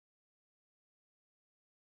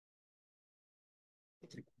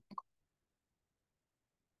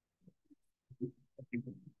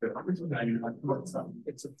Okay,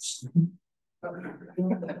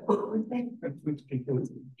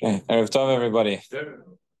 Erev Tov, everybody.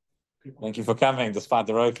 Thank you for coming, despite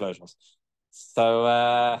the road closures. So,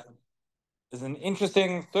 there's an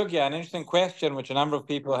interesting sugya, an interesting question, which a number of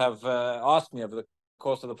people have asked me over the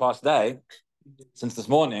course of the past day, since this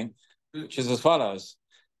morning, which is as follows.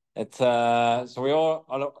 So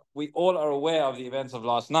we all are aware of the events of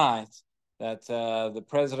last night, that the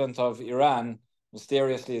president of Iran,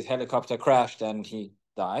 mysteriously, his helicopter crashed and he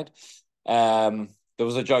died. There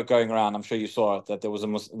was a joke going around, I'm sure you saw it, that there was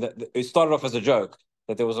it started off as a joke,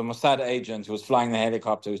 that there was a Mossad agent who was flying the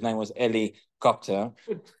helicopter, whose name was Eli Copter.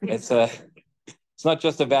 It's not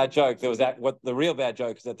just a bad joke. There was what the real bad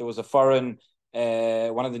joke is that there was a foreign,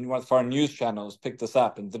 one of the foreign news channels picked this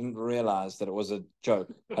up and didn't realize that it was a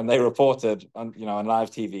joke, and they reported on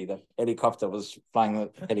live TV that helicopter was flying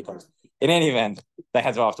the helicopter. In any event, they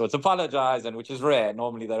had to afterwards apologize, and which is rare.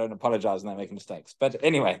 Normally they don't apologize and they make mistakes. But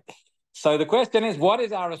anyway, so the question is, what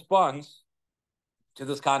is our response to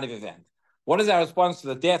this kind of event? What is our response to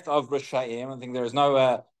the death of Rishaim? I think there is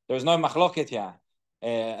no machloket here,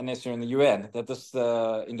 unless you're in the UN, that this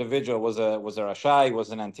individual was a Rashai, he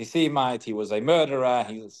was an anti-Semite, he was a murderer,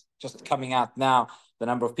 he was just coming out now, the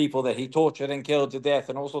number of people that he tortured and killed to death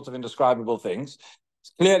and all sorts of indescribable things.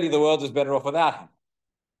 Clearly the world is better off without him.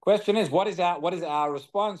 Question is, what is our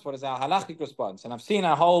response? What is our halachic response? And I've seen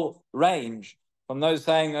a whole range from those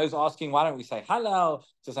asking, why don't we say halal,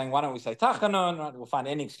 to saying, why don't we say tachanun, right? We'll find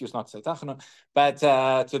any excuse not to say tachanun, but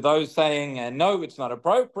to those saying, no, it's not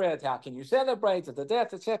appropriate, how can you celebrate at the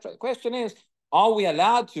death, etc. The question is, are we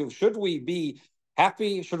allowed to, should we be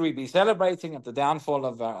happy, should we be celebrating at the downfall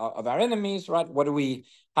of our enemies, right? How do we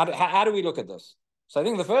look at this? So I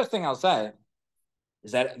think the first thing I'll say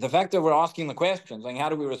is that the fact that we're asking the questions, like how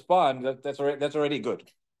do we respond, that's already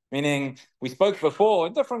good. Meaning, we spoke before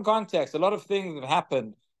in different contexts. A lot of things have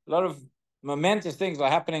happened. A lot of momentous things are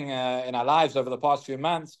happening in our lives over the past few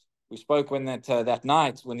months. We spoke when that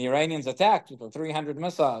night when the Iranians attacked with the 300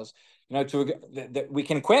 missiles. We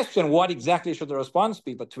can question what exactly should the response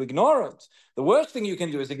be, but to ignore it, the worst thing you can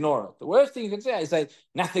do is ignore it. The worst thing you can say is say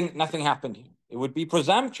nothing happened here. It would be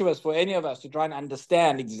presumptuous for any of us to try and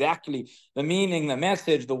understand exactly the meaning, the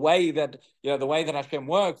message, the way that Hashem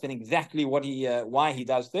works, and exactly why He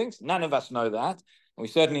does things. None of us know that. We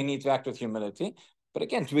certainly need to act with humility. But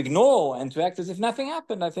again, to ignore and to act as if nothing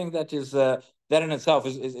happened, I think that in itself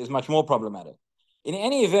is much more problematic. In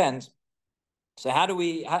any event, so how do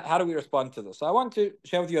we respond to this? So I want to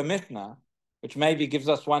share with you a Mishnah, which maybe gives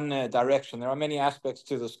us one direction. There are many aspects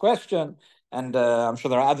to this question, and I'm sure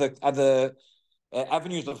there are other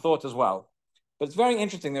avenues of thought as well. But it's very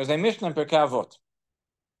interesting. There's a Mishnah in Pirkei Avot,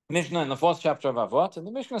 Mishnah in the 4th chapter of Avot, and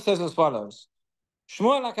the Mishnah says as follows: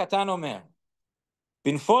 Shmuel HaKatan Omer,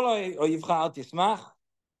 Binfolo oyivcha al tismach,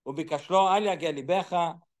 ubikashlo al yageh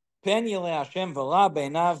libecha, pen yireh Hashem v'ra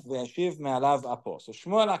beinav v'yashiv me'alav apo. So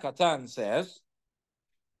Shmuel HaKatan says,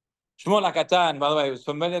 Shmuel HaKatan, by the way, was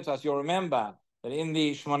familiar to us. You'll remember that in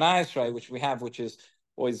the Shmona Esrei, which we have, which is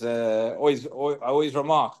I always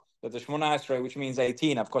remark that the Shmona Esrei, which means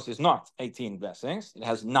 18, of course, is not 18 blessings. It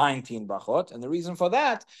has 19 brachot. And the reason for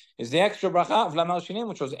that is the extra bracha of Lamal Shinim,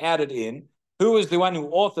 which was added in. Who is the one who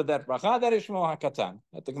authored that bracha? That is Shmuel HaKatan.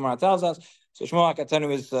 That the Gemara tells us. So Shmuel HaKatan,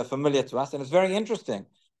 who is familiar to us. And it's very interesting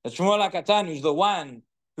that Shmuel HaKatan, who's the one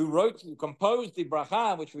who composed the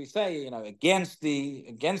bracha, which we say, against the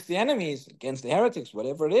enemies, against the heretics,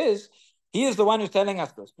 whatever it is, he is the one who's telling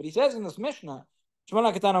us this. But he says in this Mishnah,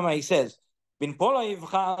 Shmuel HaKatan, he says, at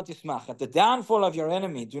the downfall of your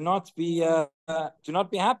enemy, do not be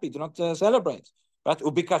happy, do not celebrate. Right?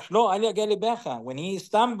 When he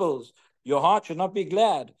stumbles, your heart should not be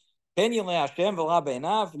glad. Hashem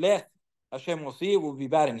will see, it will be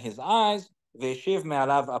bad in his eyes,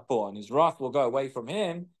 and his wrath will go away from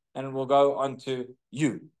him, and it will go onto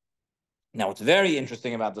you. Now, what's very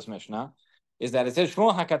interesting about this Mishnah is that it says,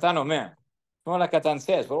 Shmuel HaKatan Omer. Shmuel HaKatan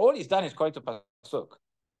says, well, all he's done is quote a pasuk.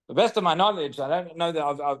 The best of my knowledge, I don't know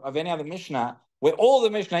of any other Mishnah where all the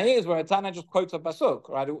Mishnah is where a Tana just quotes a pasuk,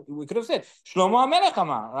 right? We could have said, Shlomo HaMelech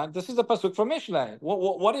Amar, right? This is a pasuk from Mishlei.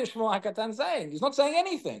 What is Shmuel HaKatan saying? He's not saying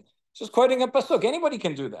anything. He's just quoting a pasuk. Anybody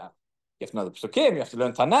can do that. You have to know the pasukim, you have to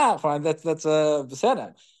learn Tanakh, right? That's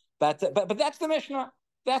Beseder. But that's the Mishnah.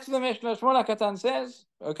 That's the Mishnah. Shmuel HaKatan says,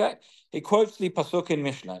 okay? He quotes the pasuk in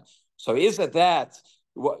Mishlei. So is it that,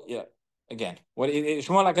 again, what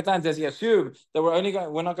Shmuel HaKatan says, he assumed that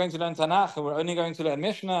we're not going to learn Tanakh, and we're only going to learn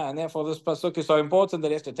Mishnah, and therefore this pasuk is so important that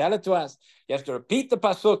he has to tell it to us. He has to repeat the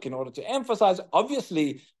pasuk in order to emphasize.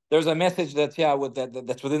 Obviously, there's a message that's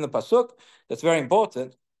within the pasuk that's very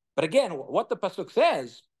important. But again, what the pasuk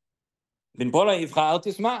says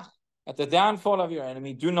At the downfall of your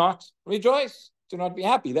enemy, do not rejoice. Do not be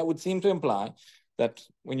happy. That would seem to imply that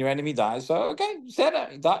when your enemy dies, so okay,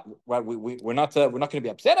 well, we're not going to be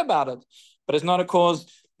upset about it, but it's not a cause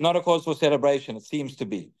for celebration. It seems to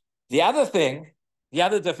be. The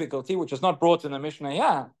other difficulty, which is not brought in the Mishnah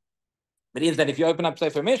here, but is that if you open up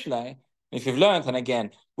Sefer Mishlei, if you've learned, and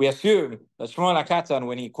again, we assume that Shmuel HaKatan,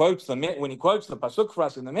 when he quotes the pasuk for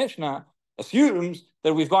us in the Mishnah, assumes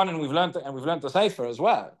that we've gone and we've learned the Sefer as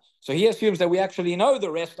well. So he assumes that we actually know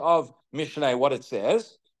the rest of Mishlei, what it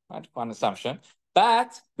says, right? One assumption.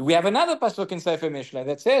 But we have another pasuk in Sefer Mishlei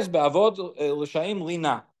that says Be'avod l'shaim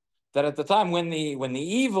lina, that at the time when the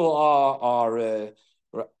evil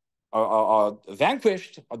are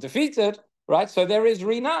vanquished, are defeated, right? So there is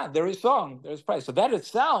rina, there is song, there is praise. So that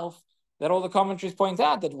itself, that all the commentaries point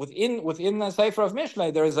out that within the Sefer of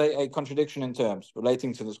Mishlei there is a contradiction in terms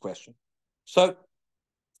relating to this question. So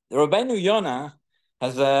the Rabbeinu Yonah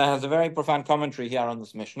has a very profound commentary here on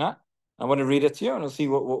this Mishnah. I want to read it to you, and we'll see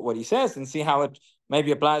what he says and see how it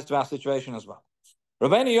maybe applies to our situation as well.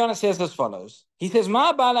 Rabbeinu Yonah says as follows. He says,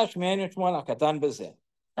 "Ma ba'ala Shmuel HaKatan b'zeh."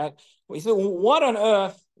 Right? He said, "What on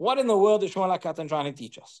earth? What in the world is Shmuel HaKatan trying to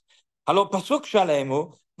teach us?" Halo pasuk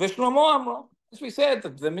shalemu v'Shlomo amro. As we said,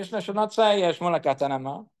 that the Mishnah should not say Shmuel HaKatan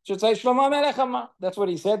amar. It should say Shlomo Melech amar. That's what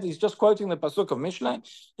he said. He's just quoting the pasuk of Mishlei.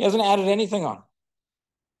 He hasn't added anything on.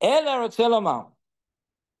 Ela rotzeh lomar,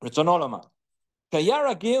 retzono lomar. Okay, so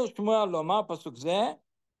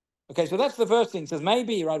that's the first thing. It says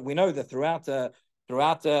maybe, right? We know that throughout Mishnah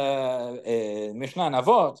and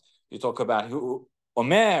Avot, you talk about who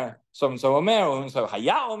Omer, so and so Omer, and so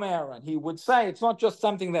Haya Omer, and he would say it's not just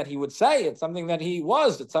something that he would say; it's something that he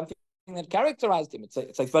was. It's something that characterized him.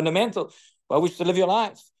 It's a fundamental by which to live your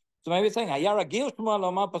life. So maybe it's saying Haya Ragil Shmuel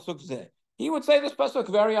Lomar pasuk zeh. He would say this pasuk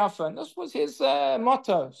very often. This was his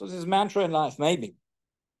motto. This was his mantra in life. Maybe.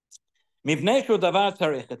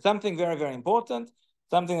 It's something very, very important,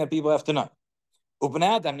 something that people have to know.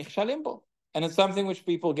 And it's something which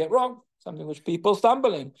people get wrong, something which people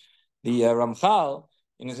stumble in. The Ramchal,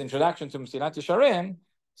 in his introduction to Mesilat Yesharim,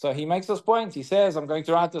 so he makes this point. He says, I'm going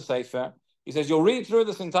to write the Sefer. He says, you'll read through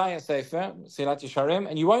this entire Sefer, Mesilat Yesharim,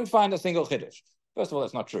 and you won't find a single Chiddush. First of all,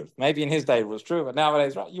 that's not true. Maybe in his day it was true, but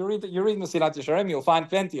nowadays, right, you read Mesilat Yesharim, you'll find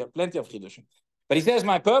plenty of Chiddushim. But he says,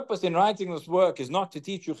 my purpose in writing this work is not to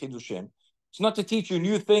teach you Chidushim. It's not to teach you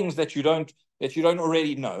new things that you don't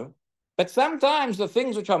already know. But sometimes the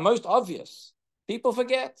things which are most obvious, people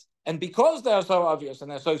forget. And because they're so obvious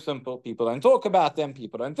and they're so simple, people don't talk about them,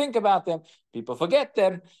 people don't think about them, people forget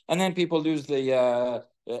them, and then people lose the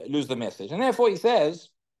message. And therefore he says,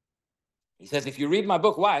 if you read my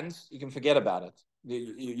book once, you can forget about it.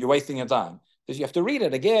 You're wasting your time. Because you have to read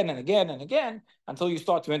it again and again and again until you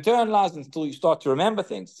start to internalize, until you start to remember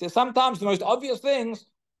things. So sometimes the most obvious things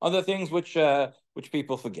are the things which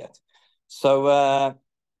people forget. So,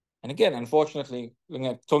 and again, unfortunately,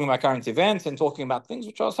 talking about current events and talking about things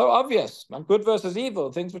which are so obvious, like good versus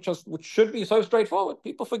evil, things which should be so straightforward,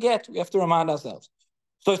 people forget. We have to remind ourselves.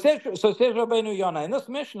 So says Rabbeinu Yonah, in this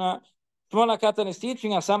Mishnah, Shmuel HaKatan is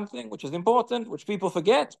teaching us something which is important, which people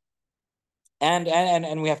forget. And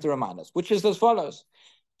we have to remind us, which is as follows.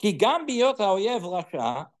 He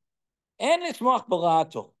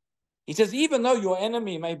says, even though your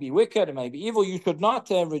enemy may be wicked and may be evil, you should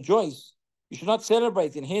not rejoice. You should not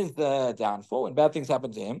celebrate in his downfall when bad things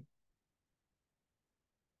happen to him.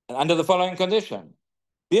 And under the following condition.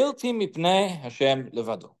 He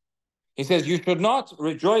says, you should not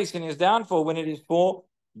rejoice in his downfall when it is for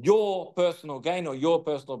your personal gain or your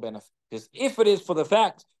personal benefit. Because if it is for the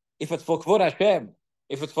fact, if it's for Kvod Hashem,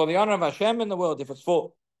 if it's for the honor of Hashem in the world, if it's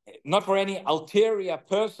for not for any ulterior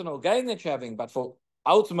personal gain that you're having, but for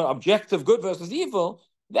ultimate objective good versus evil,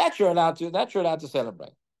 that you're allowed to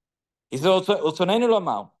celebrate. He says also, by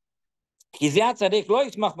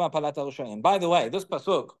the way, this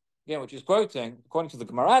pasuk, again, which he's quoting, according to the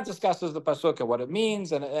Gemara, discusses the pasuk and what it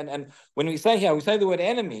means. And when we say here, we say the word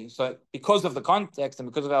enemy. So because of the context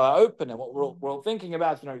and because of how I open and what we're all thinking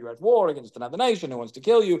about, you're at war against another nation who wants to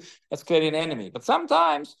kill you, that's clearly an enemy. But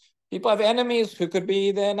sometimes people have enemies who could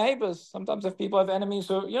be their neighbors. Sometimes if people have enemies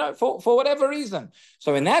who, for whatever reason.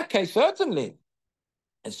 So in that case, certainly,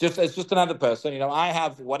 it's just another person. I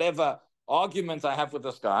have whatever arguments I have with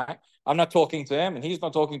this guy. I'm not talking to him and he's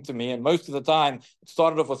not talking to me. And most of the time it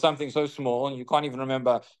started off with something so small and you can't even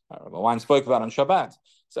remember, Wine spoke about on Shabbat.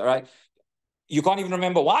 So, right, you can't even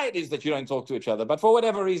remember why it is that you don't talk to each other. But for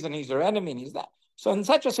whatever reason, he's your enemy and he's that. So in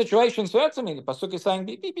such a situation, certainly the pasuk is saying,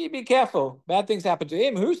 be careful. Bad things happen to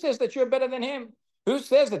him. Who says that you're better than him? Who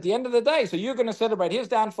says at the end of the day? So you're going to celebrate his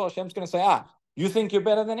downfall. Hashem's going to say, You think you're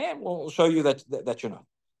better than him? We'll show you that you're not.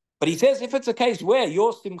 But he says if it's a case where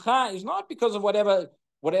your simcha is not because of whatever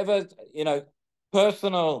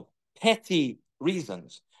personal, petty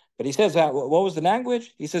reasons. But he says, what was the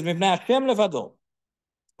language? He says, Mivnei Hashem levado.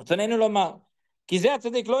 רצוננו לומר, כי זה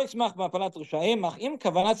הצדיק לא ישמח בהפלת רשעים, אך אם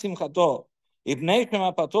כוונת שמחתו, מפני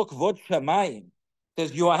שמפתו כבוד שמיים.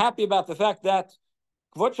 Says, you are happy about the fact that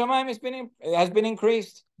Kvod Shamayim has been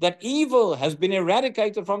increased, that evil has been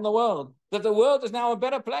eradicated from the world, that the world is now a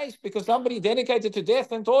better place because somebody dedicated to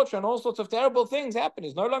death and torture and all sorts of terrible things happen.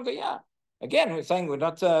 It's no longer, Again, we're saying we're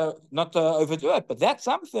not overdo it, but that's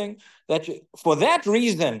something that for that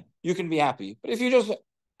reason you can be happy. But if you're just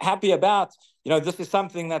happy about, this is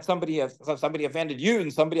something that somebody offended you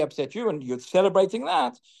and somebody upset you and you're celebrating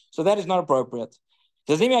that, so that is not appropriate.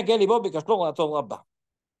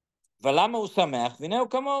 ולמה הוא שמח? והנה הוא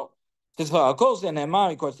כמוהו. הכל זה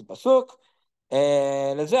נאמר, יקרוא את הפסוק,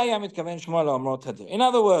 לזה היה מתכוון שמואל לאמרות הדין. In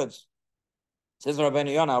other words, says Rabbi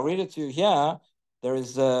Yonah, I'll read it to you here. There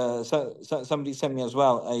is, somebody sent me as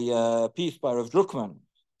well, a piece by Rav Druckmann,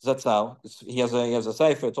 Zatzal. He has a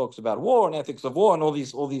sefer, it talks about war and ethics of war and all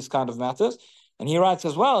these kind of matters. And he writes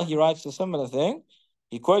as well, a similar thing.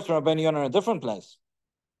 He quotes Rabbi Yonah in a different place.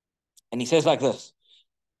 And he says like this,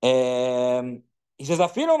 he says,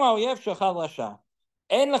 "Afilo ma'oyev shachal rasha,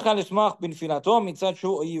 en lecha lismach b'nfilato mitzad shu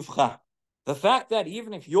oyivcha." The fact that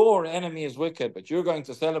even if your enemy is wicked, but you're going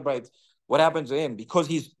to celebrate what happened to him because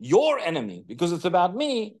he's your enemy, because it's about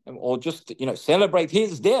me, or just celebrate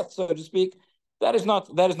his death, so to speak, that is not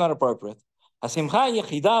appropriate. Hasimcha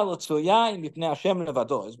yechida l'tzuya mipnei Hashem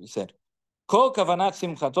levado, as we said. Kol kavanat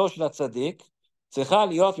simchato shel tzaddik tzricha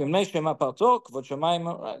liot mipnei shemaparto kvod shamayim.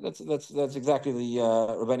 That's exactly the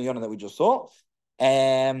Rabbi Yonah that we just saw.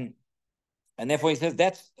 And therefore he says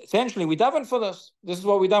that's essentially we daven for this. This is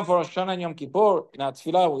what we done for Rosh Hashanah and Yom Kippur in our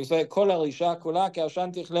tefillah. We say Kol ha'risha kula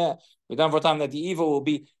ke'ashan tichleh. We done for a time that the evil will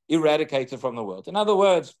be eradicated from the world. In other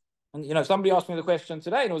words, and somebody asked me the question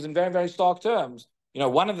today, and it was in very, very stark terms.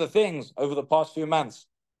 One of the things over the past few months,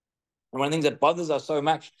 and one of the things that bothers us so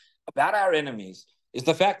much about our enemies is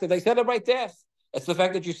the fact that they celebrate death. It's the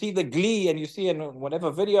fact that you see the glee and you see in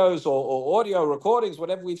whatever videos or audio recordings,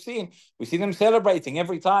 whatever we see them celebrating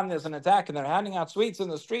every time there's an attack and they're handing out sweets in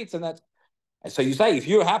the streets. And so you say, if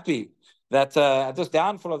you're happy that at this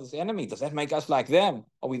downfall of this enemy, does that make us like them?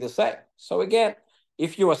 Are we the same? So again,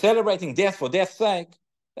 if you are celebrating death for death's sake,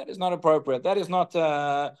 that is not appropriate. That is not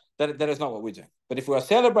that is not what we're doing. But if we are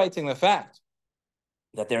celebrating the fact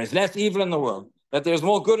that there is less evil in the world, that there's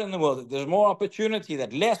more good in the world, that there's more opportunity,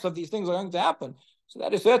 that less of these things are going to happen. So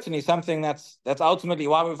that is certainly something that's ultimately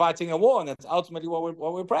why we're fighting a war, and that's ultimately what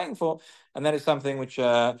we're praying for, and that is something which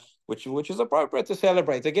is appropriate to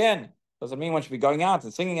celebrate. Again, doesn't mean one should be going out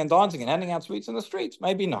and singing and dancing and handing out sweets in the streets.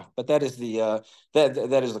 Maybe not, but that is the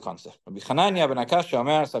that is the concept. Rabbi Chananya ben Akash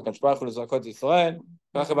Omer Sakadosh Baruch Hu lezakot Yisrael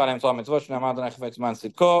kach ba'alem Torah mitzvot shnei amar Adonai chafetz man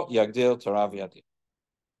tzidko yagdil Torah v'yadir.